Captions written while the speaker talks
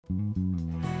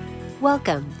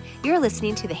Welcome. You're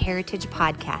listening to the Heritage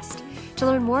Podcast. To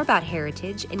learn more about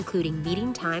Heritage, including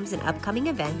meeting times and upcoming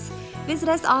events, visit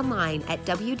us online at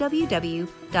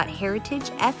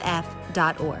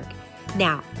www.heritageff.org.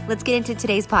 Now, let's get into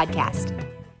today's podcast.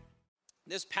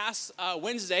 This past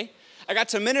Wednesday, I got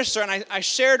to minister and I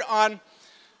shared on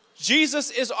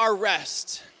Jesus is our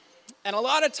rest. And a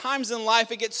lot of times in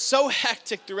life, it gets so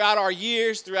hectic throughout our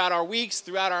years, throughout our weeks,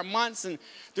 throughout our months, and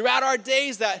throughout our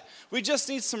days that we just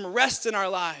need some rest in our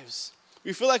lives.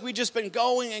 We feel like we've just been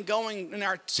going and going, and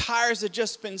our tires have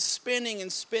just been spinning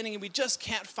and spinning, and we just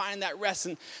can't find that rest.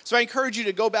 And so I encourage you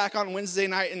to go back on Wednesday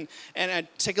night and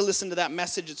take a listen to that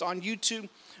message. It's on YouTube,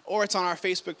 or it's on our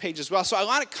Facebook page as well. So I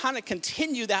want to kind of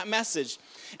continue that message.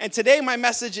 And today my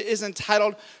message is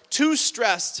entitled, Too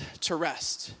Stressed to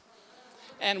Rest.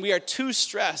 And we are too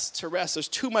stressed to rest. There's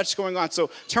too much going on. So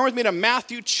turn with me to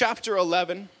Matthew chapter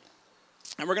 11.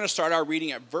 And we're going to start our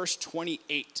reading at verse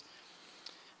 28.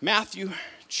 Matthew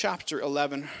chapter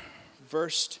 11,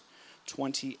 verse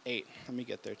 28. Let me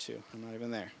get there too. I'm not even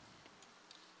there.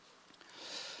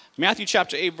 Matthew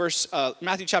chapter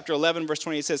 11, verse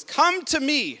 28 says, "Come to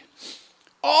me,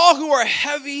 all who are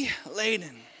heavy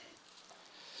laden,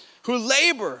 who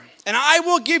labor, and I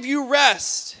will give you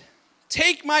rest.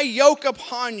 Take my yoke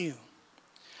upon you.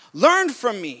 Learn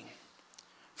from me,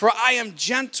 for I am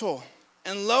gentle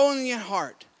and lowly in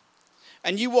heart,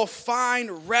 and you will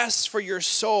find rest for your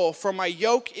soul. For my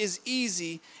yoke is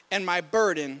easy and my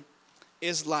burden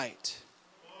is light."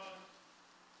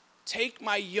 Take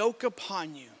my yoke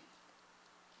upon you,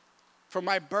 for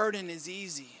my burden is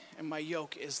easy and my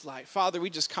yoke is light. Father, we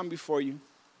just come before you.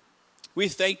 We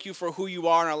thank you for who you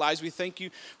are in our lives. We thank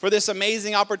you for this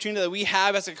amazing opportunity that we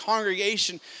have as a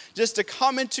congregation just to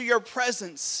come into your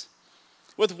presence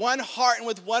with one heart and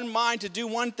with one mind to do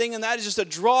one thing, and that is just to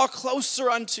draw closer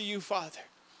unto you, Father.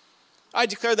 I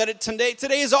declare that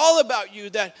today is all about you,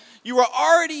 that you are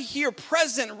already here,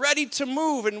 present, ready to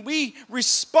move, and we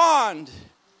respond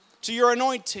to your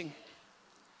anointing.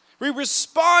 We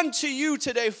respond to you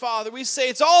today, Father. We say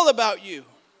it's all about you.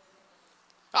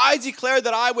 I declare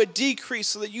that I would decrease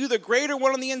so that you, the greater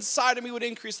one on the inside of me, would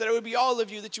increase, that it would be all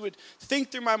of you, that you would think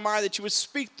through my mind, that you would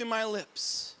speak through my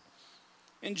lips.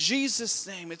 In Jesus'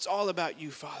 name, it's all about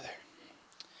you, Father.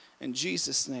 In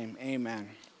Jesus' name,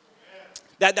 amen.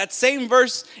 That same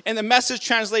verse in the Message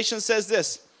translation says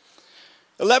this.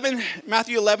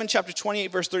 Matthew 11, chapter 28,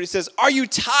 verse 30 says, "Are you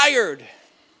tired,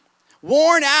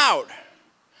 worn out,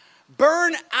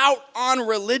 burn out on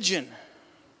religion?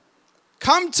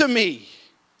 Come to me.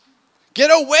 Get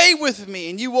away with me,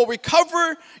 and you will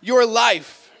recover your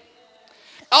life.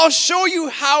 I'll show you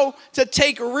how to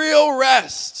take real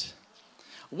rest.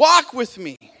 Walk with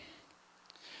me.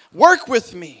 Work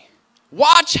with me.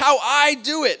 Watch how I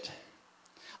do it.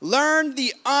 Learn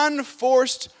the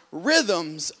unforced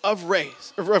rhythms of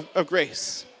grace.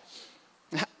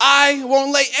 I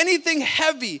won't lay anything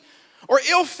heavy or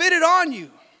ill-fitted on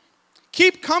you.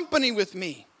 Keep company with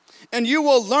me, and you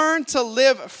will learn to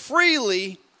live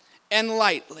freely and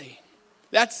lightly."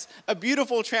 That's a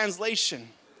beautiful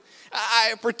translation.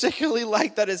 I particularly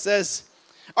like that it says,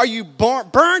 "Are you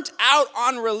burnt out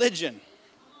on religion?"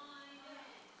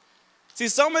 See,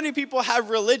 so many people have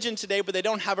religion today, but they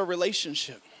don't have a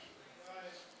relationship.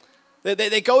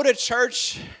 They go to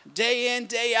church day in,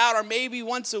 day out, or maybe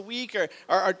once a week, or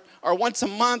once a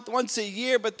month, once a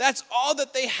year, but that's all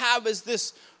that they have is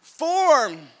this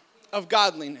form of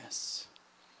godliness.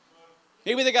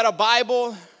 Maybe they got a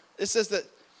Bible. It says that,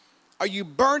 "Are you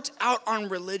burnt out on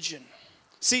religion?"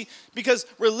 See, because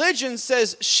religion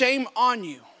says shame on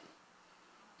you.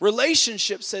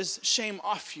 Relationship says shame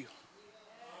off you.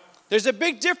 There's a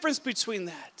big difference between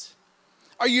that.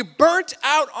 Are you burnt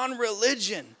out on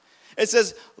religion? It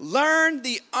says, learn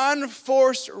the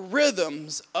unforced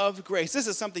rhythms of grace. This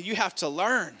is something you have to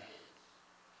learn.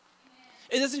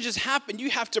 It doesn't just happen. You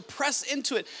have to press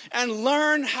into it and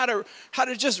learn how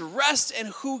to just rest in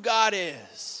who God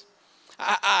is.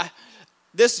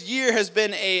 This year has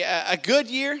been a good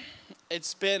year.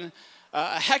 It's been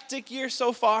a hectic year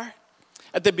so far.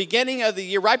 At the beginning of the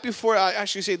year, right before, I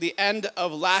actually say the end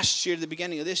of last year, the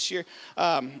beginning of this year,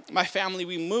 my family,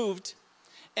 we moved.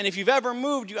 And if you've ever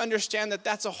moved, you understand that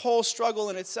that's a whole struggle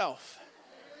in itself.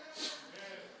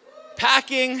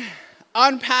 Packing,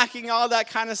 unpacking, all that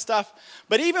kind of stuff.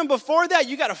 But even before that,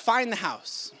 you got to find the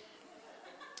house.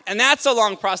 And that's a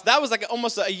long process. That was like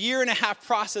almost a year and a half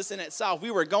process in itself.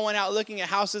 We were going out looking at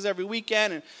houses every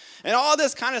weekend and all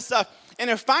this kind of stuff. And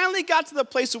it finally got to the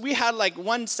place where we had like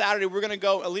one Saturday, we're going to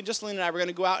go, just Lena and I were going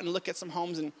to go out and look at some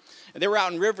homes. And they were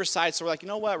out in Riverside. So we're like, you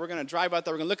know what? We're going to drive out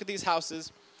there. We're going to look at these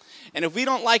houses. And if we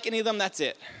don't like any of them, that's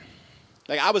it.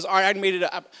 Like I made it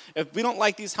up. If we don't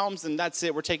like these homes, then that's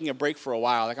it. We're taking a break for a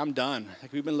while. Like I'm done.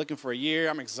 Like we've been looking for a year.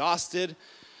 I'm exhausted.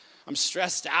 I'm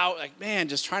stressed out. Like, man,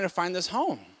 just trying to find this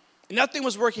home. And nothing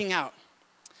was working out.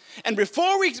 And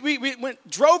before we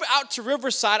drove out to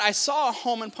Riverside, I saw a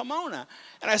home in Pomona.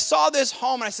 And I saw this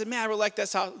home, and I said, man, I really like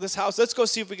this house. Let's go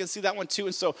see if we can see that one too.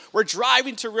 And so we're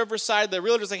driving to Riverside. The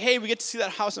realtor's like, hey, we get to see that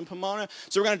house in Pomona.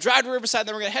 So we're going to drive to Riverside,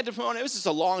 then we're going to head to Pomona. It was just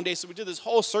a long day, so we did this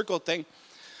whole circle thing.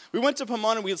 We went to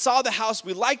Pomona. We saw the house.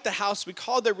 We liked the house. We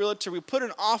called the realtor. We put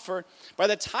an offer. By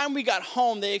the time we got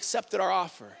home, they accepted our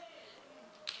offer.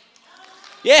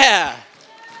 Yeah.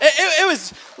 It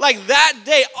was like that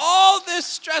day, all this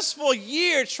stressful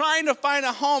year trying to find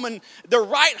a home, and the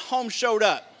right home showed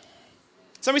up.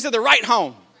 Somebody said the right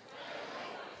home.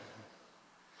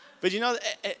 But you know,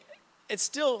 it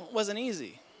still wasn't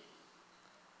easy.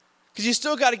 Because you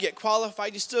still got to get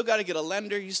qualified. You still got to get a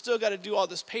lender. You still got to do all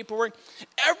this paperwork.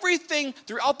 Everything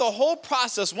throughout the whole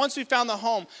process, once we found the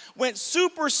home, went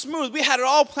super smooth. We had it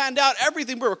all planned out,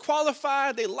 everything. We were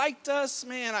qualified. They liked us.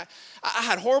 Man, I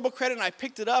had horrible credit, and I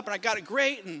picked it up, and I got it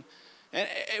great. And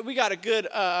we got a good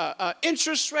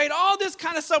interest rate. All this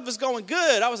kind of stuff was going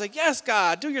good. I was like, yes,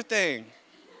 God, do your thing.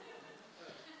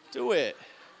 Do it.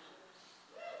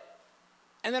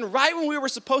 And then right when we were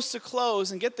supposed to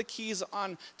close and get the keys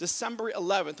on December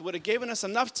 11th, would have given us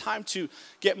enough time to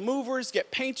get movers, get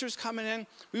painters coming in.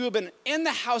 We would have been in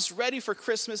the house ready for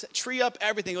Christmas, tree up,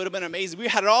 everything. It would have been amazing. We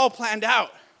had it all planned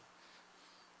out.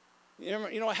 You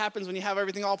know what happens when you have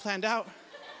everything all planned out?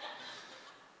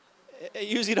 It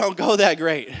usually don't go that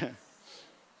great.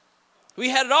 We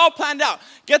had it all planned out.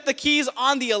 Get the keys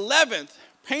on the 11th.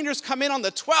 Painters come in on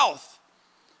the 12th.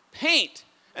 Paint.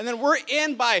 And then we're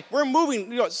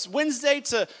moving, it's Wednesday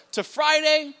to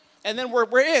Friday, and then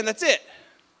we're in, that's it.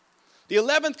 The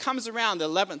 11th comes around, the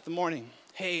 11th, the morning.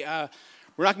 Hey,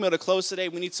 we're not going to be able to close today.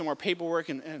 We need some more paperwork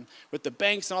and with the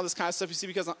banks and all this kind of stuff. You see,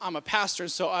 because I'm a pastor,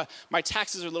 so my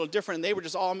taxes are a little different, and they were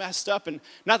just all messed up. And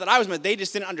not that I was mad, they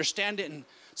just didn't understand it. And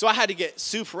so I had to get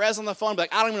Sue Perez on the phone, be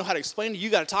like, I don't even know how to explain it. You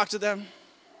got to talk to them.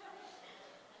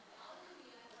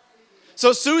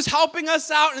 So Sue's helping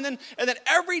us out, and then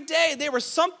every day there was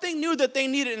something new that they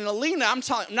needed. And Alina, I'm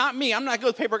telling, not me, I'm not good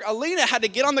with paperwork. Alina had to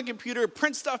get on the computer,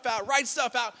 print stuff out, write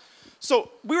stuff out. So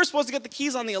we were supposed to get the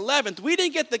keys on the 11th. We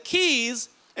didn't get the keys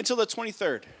until the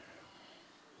 23rd.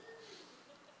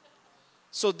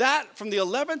 So that, from the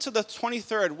 11th to the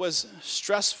 23rd, was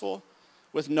stressful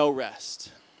with no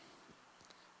rest.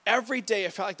 Every day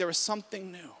it felt like there was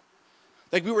something new.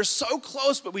 Like we were so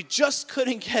close, but we just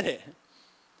couldn't get it.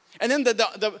 And then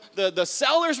the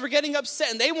sellers were getting upset,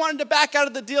 and they wanted to back out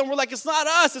of the deal. And we're like, it's not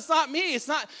us. It's not me. It's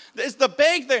the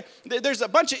bank. There's a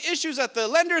bunch of issues at the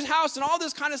lender's house and all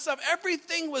this kind of stuff.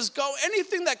 Everything was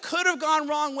anything that could have gone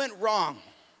wrong went wrong.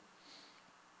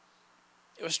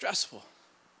 It was stressful.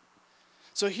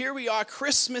 So here we are,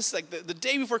 Christmas, like the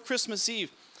day before Christmas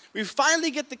Eve. We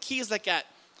finally get the keys like at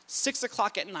 6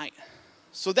 o'clock at night.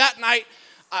 So that night,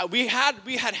 we had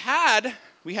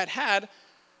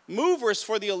movers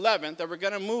for the 11th that were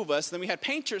going to move us. Then we had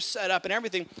painters set up and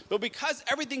everything. But because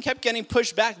everything kept getting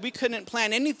pushed back, we couldn't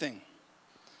plan anything.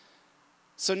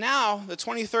 So now, the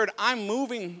 23rd, I'm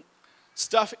moving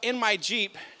stuff in my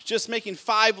Jeep, just making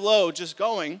 5 loads, just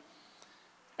going.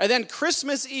 And then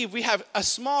Christmas Eve, we have a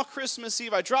small Christmas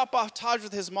Eve. I drop off Taj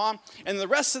with his mom. And the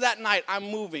rest of that night,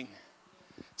 I'm moving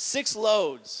 6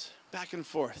 loads back and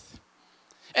forth.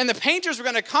 And the painters were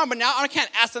going to come, but now I can't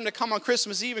ask them to come on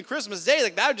Christmas Eve and Christmas Day.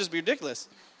 Like, that would just be ridiculous.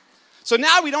 So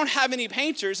now we don't have any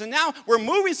painters, and now we're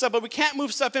moving stuff, but we can't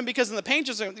move stuff in because the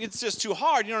painters, it's just too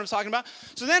hard. You know what I'm talking about?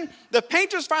 So then the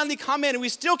painters finally come in, and we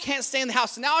still can't stay in the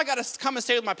house. So now I got to come and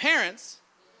stay with my parents.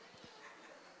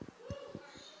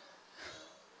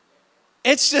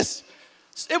 It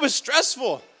was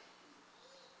stressful.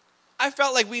 I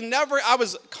felt like I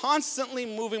was constantly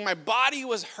moving. My body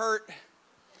was hurt.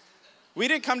 We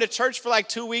didn't come to church for like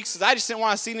 2 weeks because I just didn't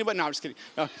want to see anybody. No, I'm just kidding.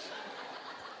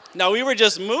 No, we were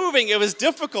just moving. It was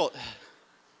difficult.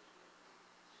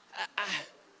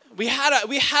 We had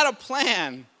a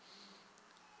plan,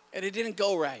 and it didn't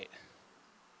go right.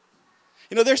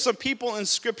 You know, there's some people in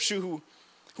Scripture who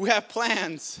have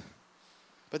plans,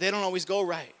 but they don't always go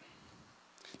right.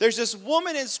 There's this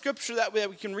woman in Scripture that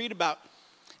we can read about,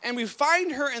 and we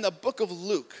find her in the book of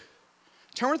Luke.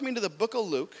 Turn with me to the book of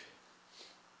Luke.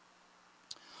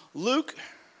 Luke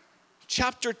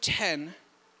chapter 10,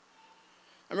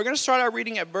 and we're going to start our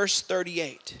reading at verse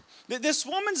 38. This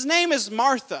woman's name is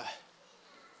Martha.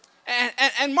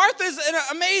 And Martha is an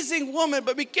amazing woman,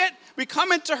 but we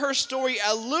come into her story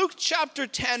at Luke chapter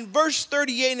 10, verse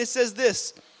 38, and it says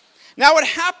this. Now it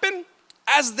happened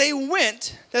as they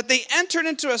went that they entered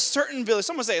into a certain village.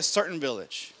 Someone say a certain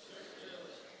village.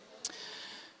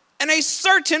 And a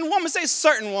certain woman, say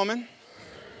certain woman.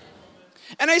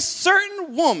 And a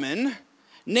certain woman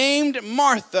named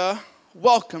Martha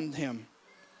welcomed him.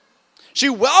 She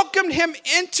welcomed him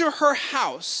into her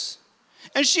house.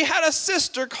 And she had a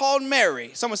sister called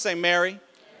Mary. Someone say Mary.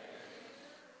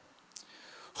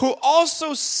 Who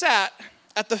also sat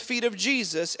at the feet of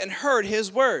Jesus and heard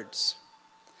his words.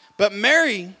 But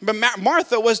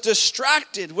Martha was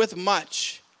distracted with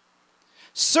much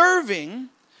serving.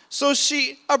 So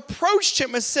she approached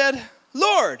him and said,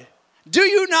 Lord, do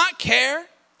you not care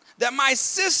that my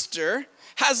sister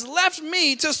has left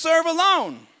me to serve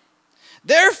alone?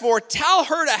 Therefore, tell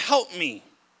her to help me.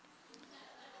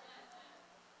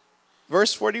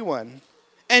 Verse 41.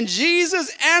 And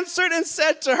Jesus answered and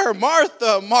said to her,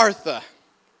 Martha, Martha,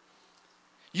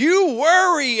 you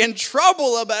worry and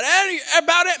trouble about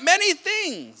many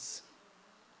things.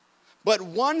 But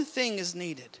one thing is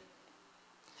needed.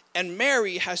 And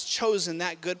Mary has chosen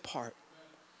that good part,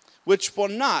 which will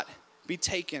not be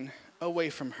taken away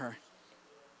from her.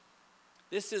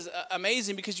 This is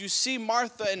amazing because you see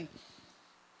Martha, and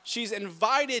she's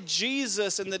invited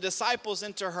Jesus and the disciples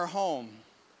into her home.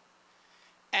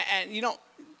 And you know,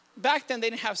 back then they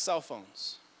didn't have cell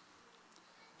phones.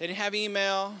 They didn't have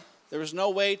email. There was no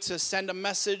way to send a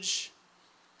message.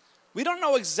 We don't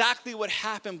know exactly what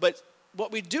happened, but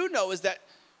what we do know is that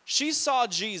she saw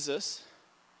Jesus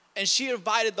and she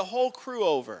invited the whole crew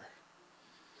over.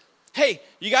 Hey,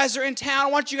 you guys are in town. I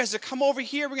want you guys to come over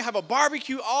here. We're going to have a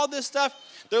barbecue, all this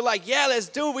stuff. They're like, yeah, let's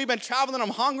do it. We've been traveling. I'm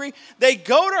hungry. They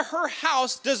go to her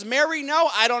house. Does Mary know?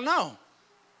 I don't know.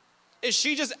 Is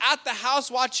she just at the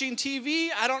house watching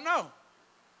TV? I don't know.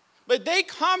 But they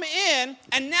come in,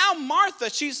 and now Martha,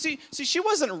 she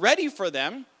wasn't ready for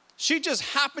them. She just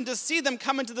happened to see them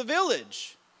come into the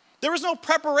village. There was no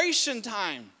preparation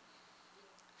time.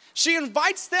 She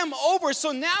invites them over,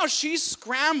 so now she's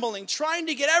scrambling, trying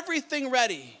to get everything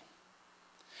ready.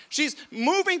 She's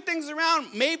moving things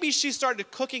around. Maybe she started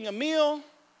cooking a meal.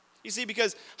 You see,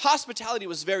 because hospitality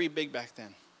was very big back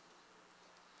then.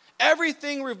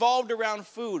 Everything revolved around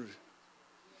food.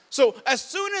 So as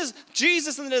soon as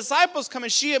Jesus and the disciples come in,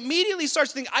 she immediately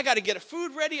starts thinking, I got to get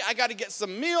food ready. I got to get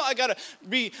some meal. I got to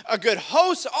be a good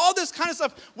host. All this kind of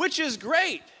stuff, which is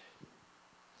great.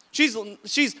 She's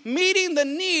meeting the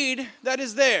need that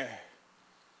is there.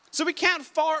 So we can't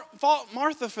fault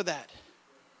Martha for that.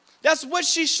 That's what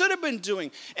she should have been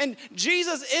doing. And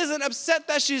Jesus isn't upset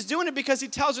that she's doing it because he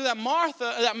tells her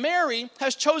that Mary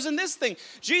has chosen this thing.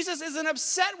 Jesus isn't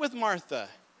upset with Martha.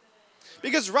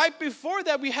 Because right before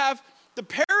that, we have the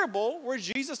parable where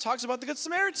Jesus talks about the Good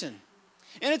Samaritan.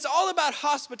 And it's all about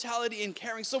hospitality and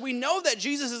caring. So we know that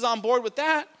Jesus is on board with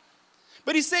that.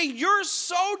 But he's saying, you're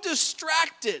so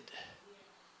distracted.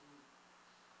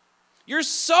 You're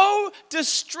so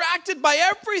distracted by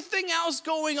everything else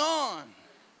going on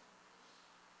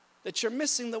that you're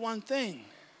missing the one thing.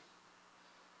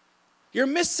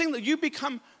 You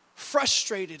become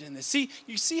frustrated in this. See,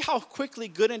 you see how quickly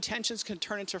good intentions can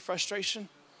turn into frustration?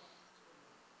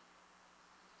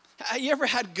 Have you ever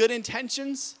had good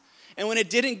intentions, and when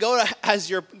it didn't go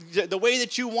the way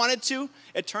that you wanted to,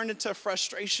 it turned into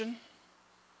frustration?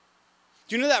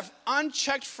 Do you know that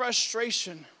unchecked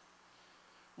frustration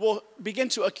will begin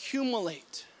to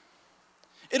accumulate?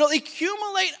 It'll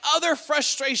accumulate other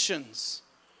frustrations,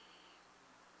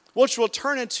 which will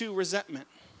turn into resentment.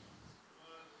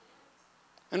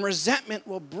 And resentment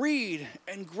will breed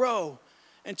and grow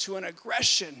into an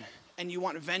aggression, and you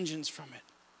want vengeance from it.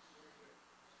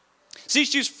 See,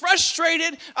 she's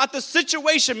frustrated at the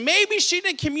situation. Maybe she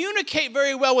didn't communicate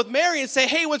very well with Mary and say,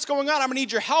 hey, what's going on? I'm going to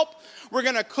need your help. We're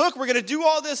going to cook. We're going to do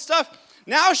all this stuff.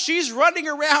 Now she's running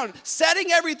around,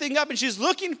 setting everything up, and she's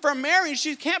looking for Mary, and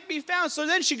she can't be found. So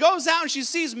then she goes out and she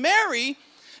sees Mary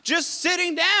just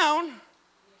sitting down,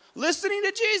 listening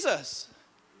to Jesus.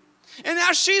 And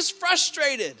now she's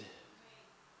frustrated.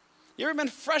 You ever been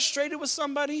frustrated with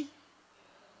somebody?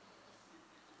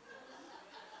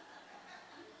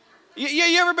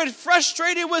 You ever been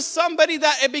frustrated with somebody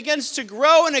that it begins to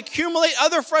grow and accumulate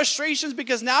other frustrations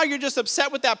because now you're just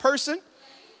upset with that person?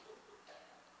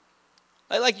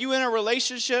 Like you in a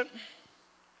relationship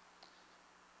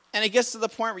and it gets to the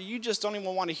point where you just don't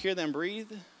even want to hear them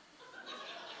breathe.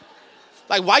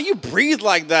 Like, why you breathe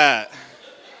like that?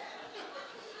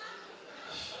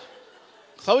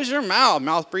 Close your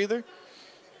mouth breather.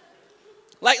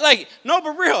 Like, no,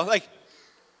 but real, like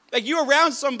you're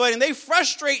around somebody and they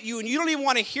frustrate you and you don't even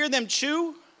want to hear them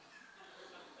chew.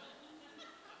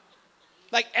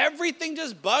 Like everything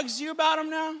just bugs you about them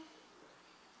now.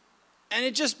 And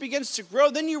it just begins to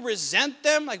grow. Then you resent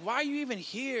them. Like, why are you even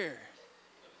here?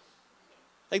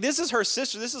 Like, this is her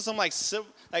sister. This is some like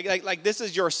this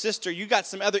is your sister. You got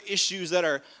some other issues that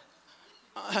are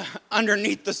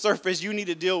underneath the surface you need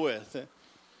to deal with.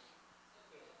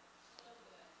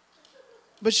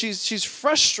 But she's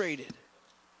frustrated.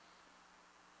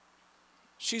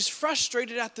 She's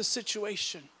frustrated at the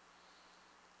situation.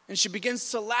 And she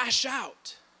begins to lash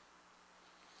out.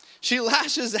 She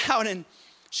lashes out and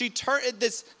she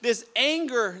this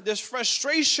anger, this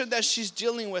frustration that she's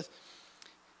dealing with.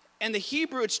 And the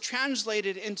Hebrew, it's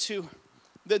translated into,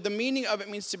 the meaning of it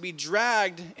means to be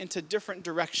dragged into different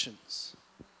directions.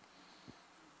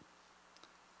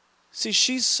 See,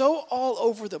 she's so all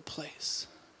over the place.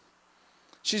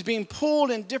 She's being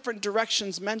pulled in different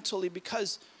directions mentally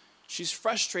because she's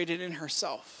frustrated in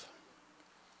herself.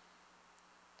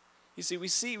 You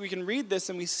see, we can read this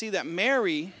and we see that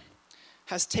Mary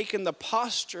has taken the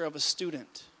posture of a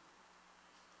student.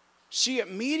 She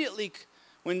immediately,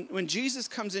 when Jesus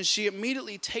comes in, she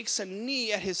immediately takes a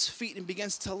knee at his feet and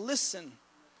begins to listen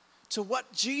to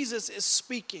what Jesus is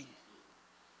speaking.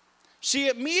 She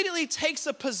immediately takes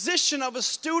a position of a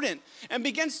student and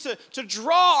begins to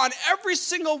draw on every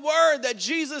single word that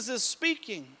Jesus is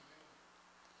speaking.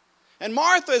 And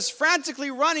Martha is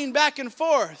frantically running back and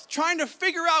forth, trying to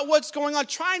figure out what's going on,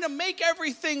 trying to make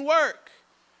everything work.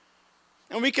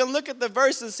 And we can look at the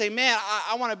verse and say, man,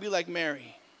 I want to be like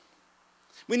Mary.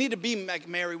 We need to be like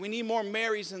Mary. We need more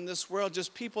Marys in this world,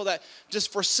 just people that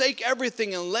just forsake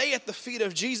everything and lay at the feet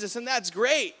of Jesus, and that's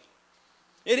great.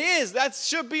 It is. That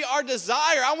should be our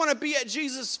desire. I want to be at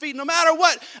Jesus' feet. No matter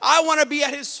what, I want to be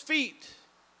at his feet.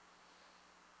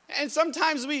 And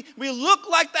sometimes we look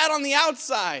like that on the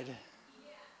outside.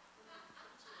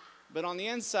 But on the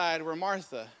inside, we're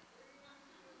Martha.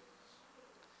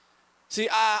 See,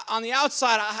 on the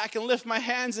outside, I can lift my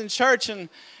hands in church and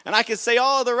I can say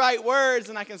all the right words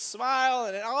and I can smile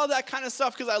and all that kind of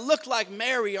stuff because I look like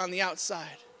Mary on the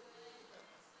outside.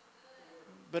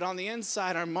 But on the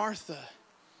inside, I'm Martha.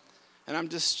 And I'm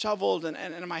disheveled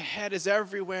and my head is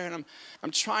everywhere and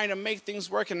I'm trying to make things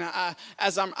work. And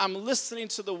as I'm listening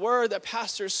to the word that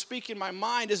Pastor is speaking, my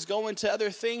mind is going to other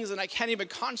things and I can't even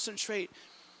concentrate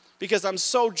because I'm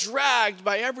so dragged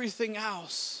by everything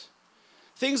else.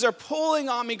 Things are pulling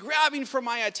on me, grabbing for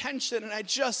my attention, and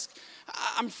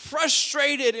I'm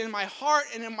frustrated in my heart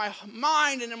and in my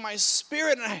mind and in my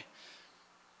spirit, and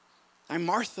I'm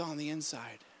Martha on the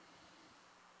inside.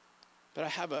 But I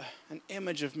have an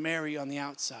image of Mary on the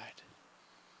outside.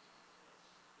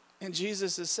 And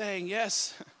Jesus is saying,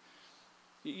 yes,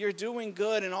 you're doing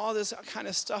good and all this kind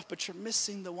of stuff, but you're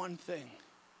missing the one thing.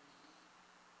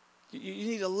 You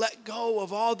need to let go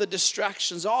of all the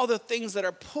distractions, all the things that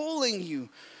are pulling you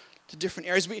to different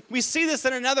areas. We see this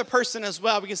in another person as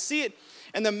well. We can see it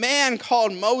in the man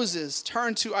called Moses.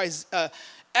 Turn to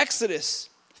Exodus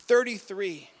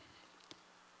 33.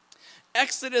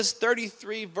 Exodus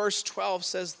 33 verse 12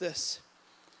 says this.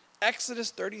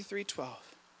 Exodus 33:12.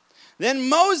 Then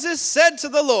Moses said to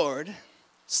the Lord,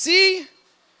 see,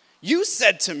 you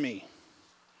said to me,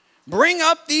 bring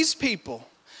up these people.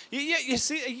 You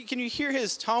see, can you hear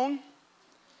his tone?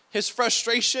 His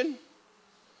frustration?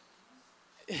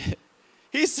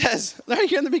 He says, right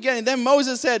here in the beginning, then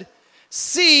Moses said,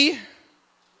 see,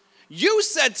 you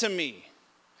said to me.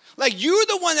 Like, you're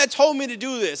the one that told me to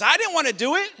do this. I didn't want to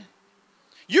do it.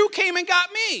 You came and got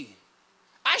me.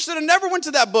 I should have never went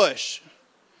to that bush.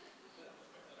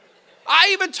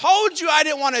 I even told you I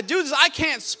didn't want to do this. I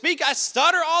can't speak. I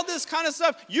stutter, all this kind of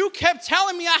stuff. You kept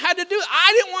telling me I had to do it.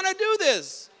 I didn't want to do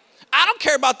this. I don't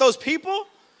care about those people.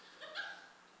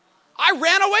 I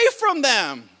ran away from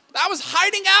them. I was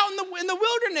hiding out in the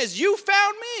wilderness. You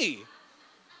found me.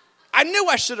 I knew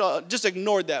I should have just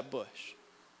ignored that bush.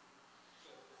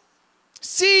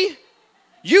 See,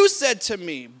 you said to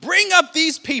me, bring up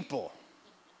these people,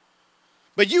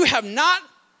 but you have not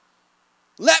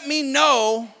let me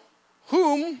know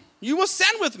whom you will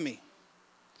send with me.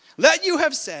 Yet you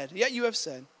have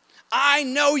said, I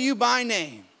know you by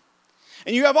name,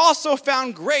 and you have also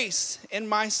found grace in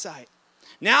my sight.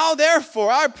 Now, therefore,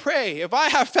 I pray, if I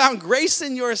have found grace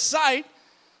in your sight,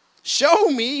 show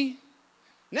me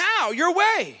now your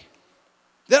way,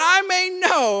 that I may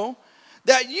know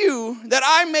that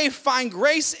I may find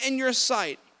grace in your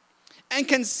sight, and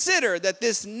consider that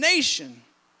this nation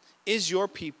is your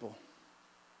people.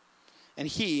 And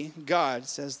he, God,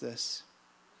 says this,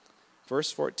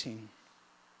 verse 14,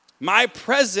 my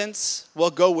presence will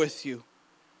go with you,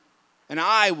 and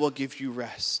I will give you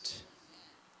rest.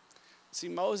 See,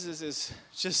 Moses is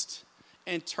just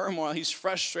in turmoil. He's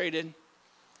frustrated.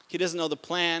 He doesn't know the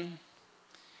plan.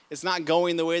 it's not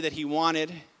going the way that he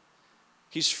wanted.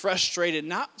 He's frustrated,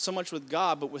 not so much with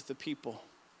God, but with the people.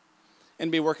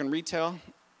 Anybody working retail?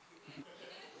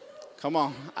 Come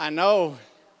on. I know,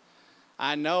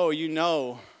 you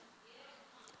know.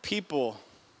 People,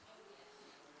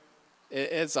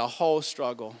 it's a whole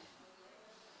struggle.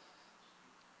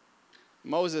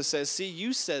 Moses says, see,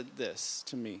 you said this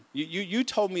to me. You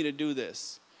told me to do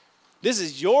this. This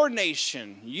is your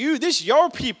nation. This is your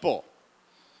people.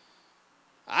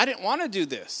 I didn't want to do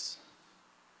this.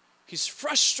 He's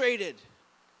frustrated,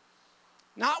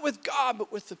 not with God,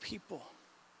 but with the people.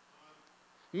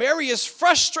 Mary is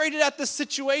frustrated at the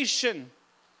situation,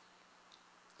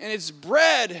 and it's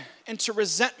bred into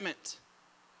resentment.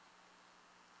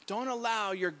 Don't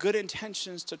allow your good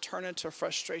intentions to turn into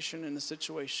frustration in the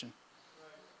situation.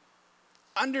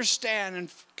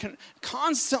 Understand and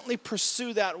constantly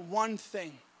pursue that one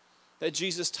thing that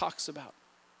Jesus talks about.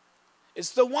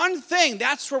 It's the one thing.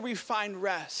 That's where we find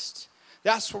rest.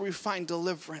 That's where we find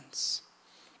deliverance.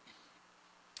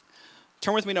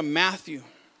 Turn with me to Matthew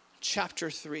chapter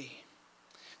 3.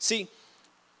 See,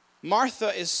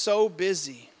 Martha is so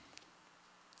busy.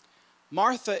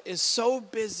 Martha is so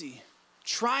busy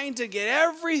trying to get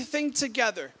everything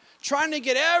together. Trying to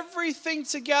get everything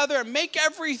together and make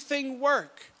everything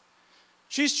work.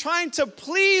 She's trying to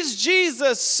please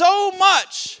Jesus so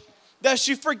much that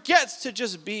she forgets to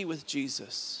just be with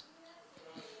Jesus.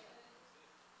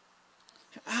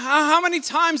 How many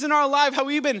times in our life have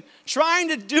we been trying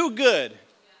to do good,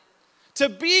 to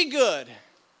be good,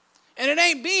 and it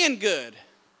ain't being good?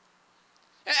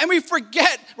 And we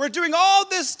forget we're doing all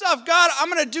this stuff. God, I'm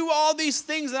going to do all these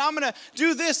things, and I'm going to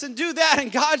do this and do that.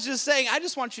 And God's just saying, I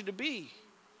just want you to be.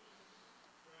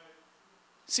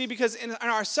 See, because in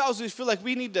ourselves, we feel like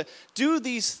we need to do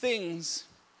these things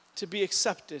to be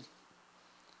accepted.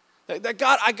 That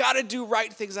God, I got to do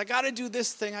right things. I got to do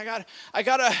this thing. I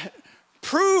got to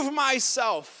prove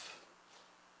myself.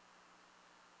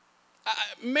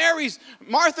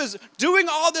 Martha's doing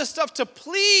all this stuff to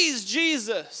please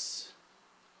Jesus,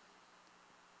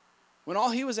 when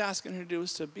all he was asking her to do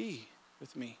was to be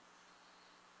with me.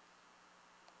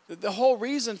 The whole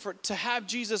reason to have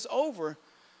Jesus over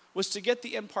was to get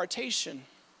the impartation.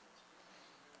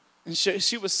 And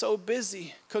she was so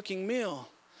busy cooking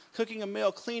a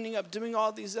meal, cleaning up, doing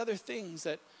all these other things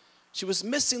that she was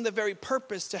missing the very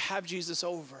purpose to have Jesus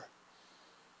over.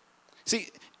 See,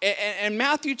 in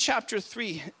Matthew chapter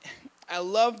 3, I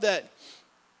love that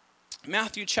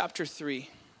Matthew chapter 3,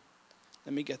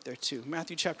 let me get there too.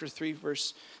 Matthew chapter 3,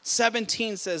 verse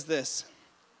 17 says this.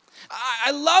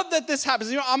 I love that this happens.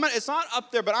 You know, it's not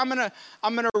up there, but I'm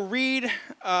gonna read.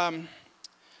 Let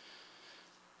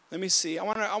me see. I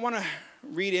want to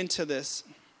read into this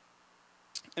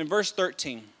in verse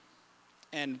 13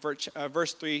 and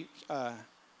verse 3,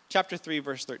 chapter 3,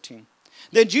 verse 13.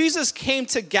 Then Jesus came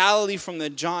to Galilee to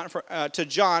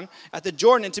John at the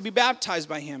Jordan to be baptized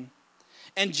by him,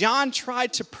 and John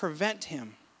tried to prevent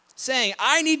him, saying,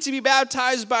 I need to be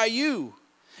baptized by you,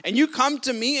 and you come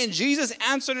to me? And Jesus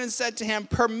answered and said to him,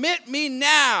 permit me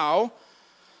now,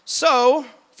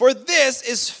 for this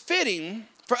is fitting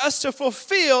for us to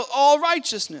fulfill all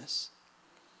righteousness.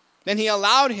 Then he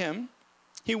allowed him.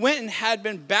 He went and had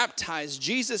been baptized.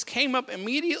 Jesus came up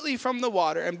immediately from the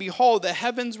water, and behold, the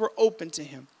heavens were opened to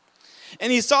him.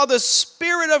 And he saw the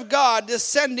Spirit of God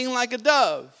descending like a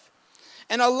dove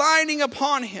and alighting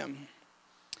upon him.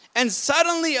 And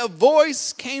suddenly a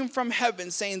voice came from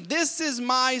heaven saying, this is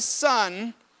my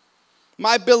Son,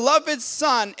 my beloved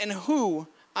Son, in whom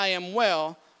I am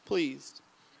well pleased.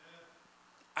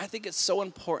 I think it's so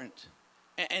important.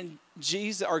 And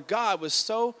Jesus, or God, was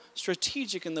so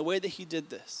strategic in the way that he did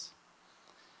this.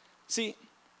 See,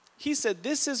 he said,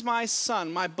 this is my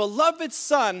Son, my beloved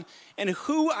Son, in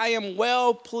whom I am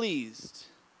well pleased.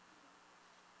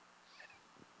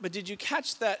 But did you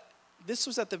catch that? This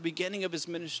was at the beginning of his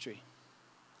ministry.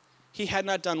 He had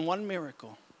not done one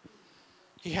miracle.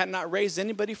 He had not raised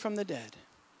anybody from the dead.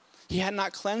 He had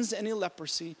not cleansed any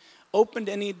leprosy, opened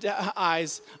any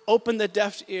eyes, opened the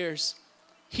deaf ears.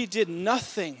 He did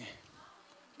nothing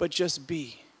but just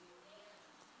be.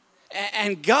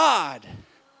 And God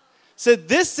said,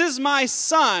 this is my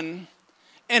Son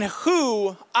in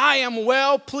whom I am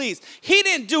well pleased. He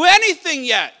didn't do anything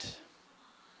yet.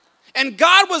 And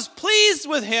God was pleased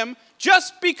with him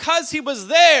just because he was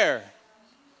there.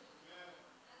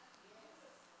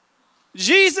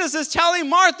 Jesus is telling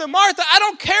Martha, Martha, I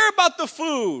don't care about the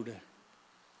food.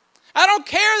 I don't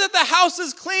care that the house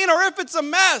is clean or if it's a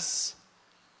mess.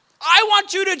 I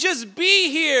want you to just be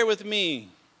here with me.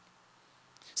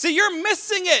 See, you're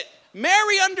missing it.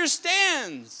 Mary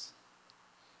understands.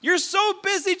 You're so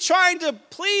busy trying to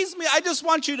please me. I just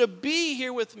want you to be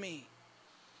here with me.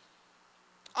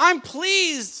 I'm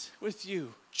pleased with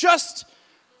you just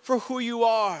for who you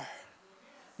are.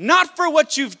 Not for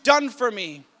what you've done for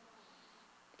me,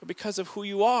 but because of who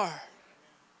you are.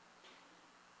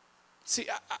 See,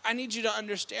 I need you to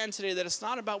understand today that it's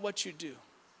not about what you do.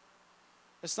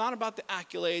 It's not about the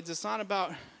accolades. It's not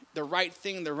about the right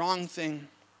thing, the wrong thing.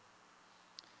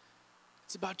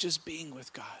 It's about just being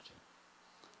with God.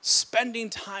 Spending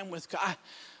time with God.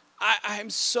 I am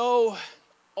so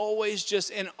always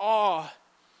just in awe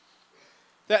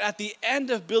that at the end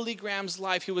of Billy Graham's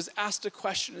life, he was asked a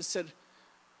question and said,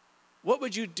 what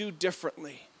would you do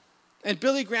differently? And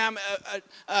Billy Graham, an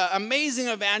amazing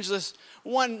evangelist,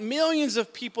 won millions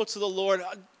of people to the Lord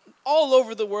all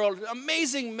over the world,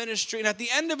 amazing ministry. And at the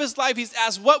end of his life, he's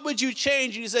asked, what would you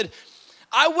change? And he said,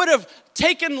 I would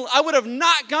have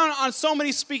not gone on so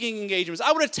many speaking engagements.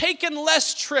 I would have taken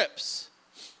less trips.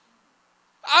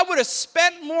 I would have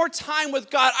spent more time with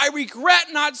God. I regret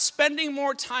not spending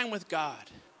more time with God.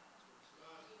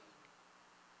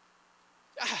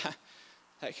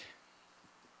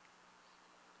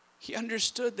 He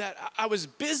understood that I was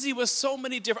busy with so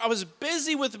many different, I was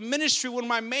busy with ministry when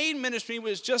my main ministry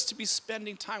was just to be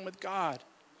spending time with God.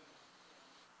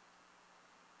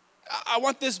 I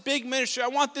want this big ministry. I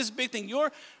want this big thing.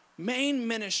 Your main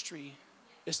ministry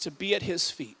is to be at his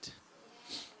feet.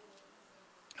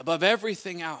 Above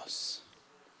everything else,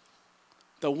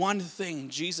 the one thing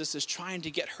Jesus is trying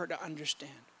to get her to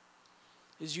understand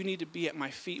is you need to be at my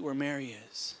feet where Mary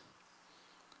is.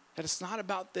 That it's not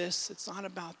about this, it's not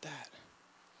about that.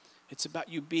 It's about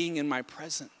you being in my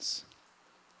presence.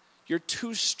 You're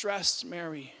too stressed,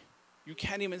 Mary. You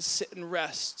can't even sit and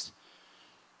rest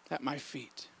at my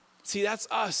feet. See, that's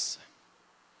us.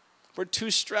 We're too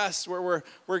stressed. We're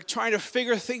trying to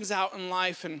figure things out in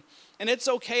life, and it's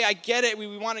okay. I get it.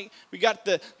 We got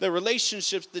the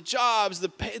relationships, the jobs,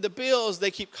 the bills.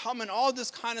 They keep coming, all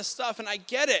this kind of stuff, and I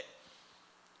get it.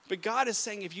 But God is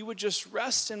saying, if you would just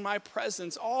rest in my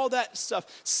presence, all that stuff,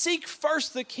 seek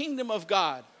first the kingdom of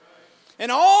God. And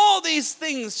all these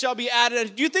things shall be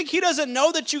added. Do you think he doesn't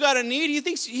know that you got a need? Do you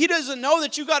think he doesn't know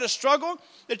that you got a struggle?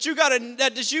 That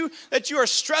you are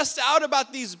stressed out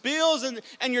about these bills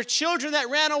and your children that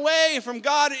ran away from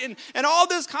God and all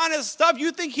this kind of stuff?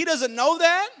 You think he doesn't know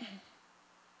that?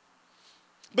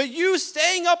 But you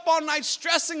staying up all night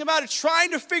stressing about it,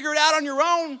 trying to figure it out on your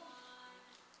own.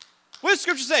 What does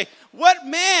Scripture say? What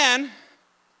man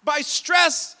by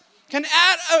stress can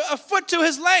add a foot to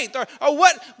his length? Or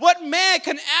what man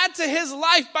can add to his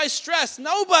life by stress?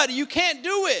 Nobody. You can't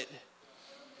do it.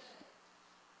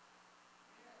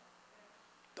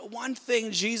 The one thing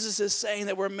Jesus is saying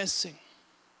that we're missing.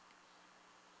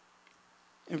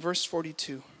 In verse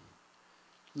 42,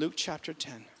 Luke chapter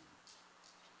 10.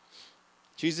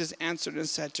 Jesus answered and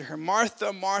said to her,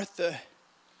 Martha, Martha,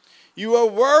 you are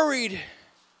worried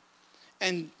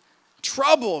and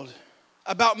troubled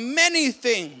about many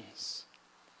things,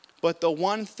 but the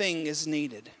one thing is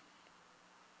needed.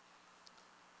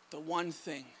 The one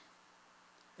thing.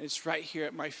 It's right here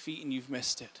at my feet and you've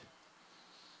missed it.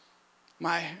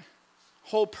 My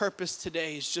whole purpose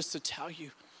today is just to tell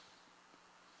you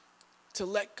to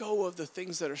let go of the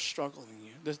things that are struggling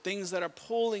you, the things that are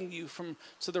pulling you from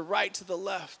to the right, to the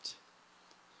left.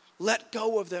 Let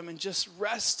go of them and just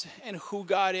rest in who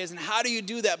God is. And how do you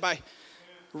do that? By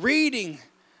reading,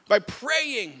 by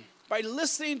praying, by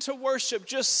listening to worship,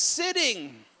 just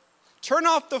sitting. Turn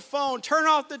off the phone, turn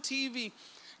off the TV.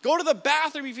 Go to the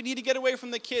bathroom if you need to get away from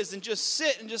the kids and just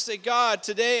sit and just say, God,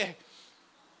 today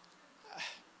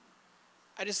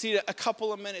I just need a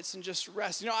couple of minutes and just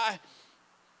rest. You know,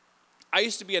 I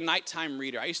used to be a nighttime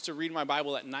reader. I used to read my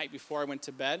Bible at night before I went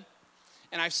to bed.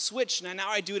 And I've switched, and now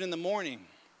I do it in the morning.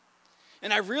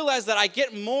 And I realized that I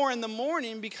get more in the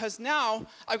morning because now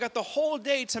I've got the whole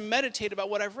day to meditate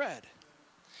about what I've read.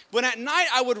 When at night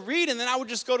I would read and then I would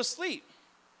just go to sleep.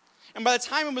 And by the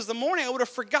time it was the morning, I would have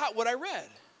forgot what I read.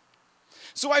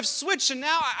 So I've switched, and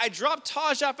now I drop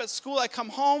Taj off at school. I come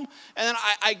home, and then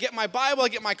I get my Bible, I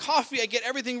get my coffee, I get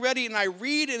everything ready, and I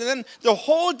read. And then the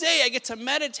whole day I get to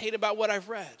meditate about what I've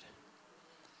read.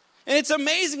 And it's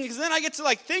amazing because then I get to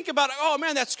think about, oh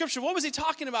man, that scripture, what was he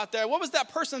talking about there? What was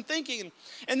that person thinking?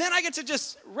 And then I get to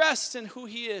just rest in who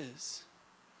he is.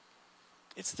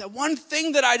 It's the one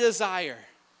thing that I desire.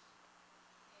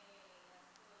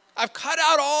 I've cut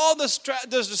out all the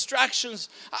distractions.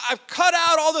 I've cut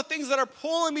out all the things that are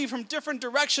pulling me from different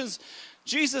directions.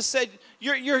 Jesus said,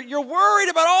 you're worried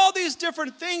about all these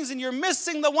different things and you're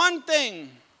missing the one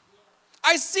thing.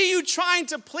 I see you trying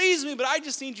to please me, but I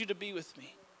just need you to be with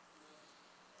me.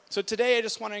 So today I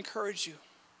just want to encourage you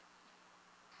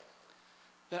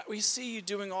that we see you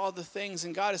doing all the things,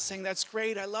 and God is saying, that's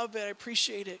great, I love it, I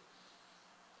appreciate it,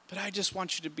 but I just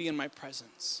want you to be in my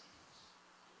presence.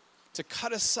 To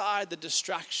cut aside the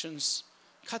distractions,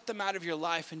 cut them out of your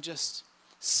life, and just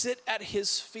sit at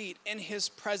his feet in his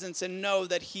presence and know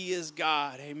that he is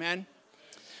God. Amen.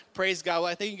 Praise God. Well,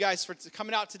 I thank you guys for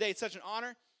coming out today. It's such an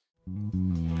honor.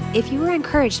 If you were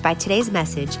encouraged by today's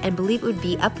message and believe it would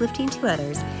be uplifting to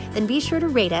others, then be sure to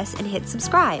rate us and hit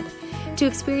subscribe. To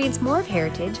experience more of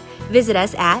Heritage, visit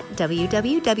us at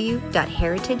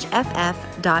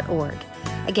www.heritageff.org.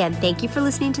 Again, thank you for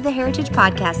listening to the Heritage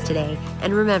Podcast today.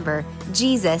 And remember,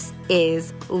 Jesus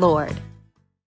is Lord.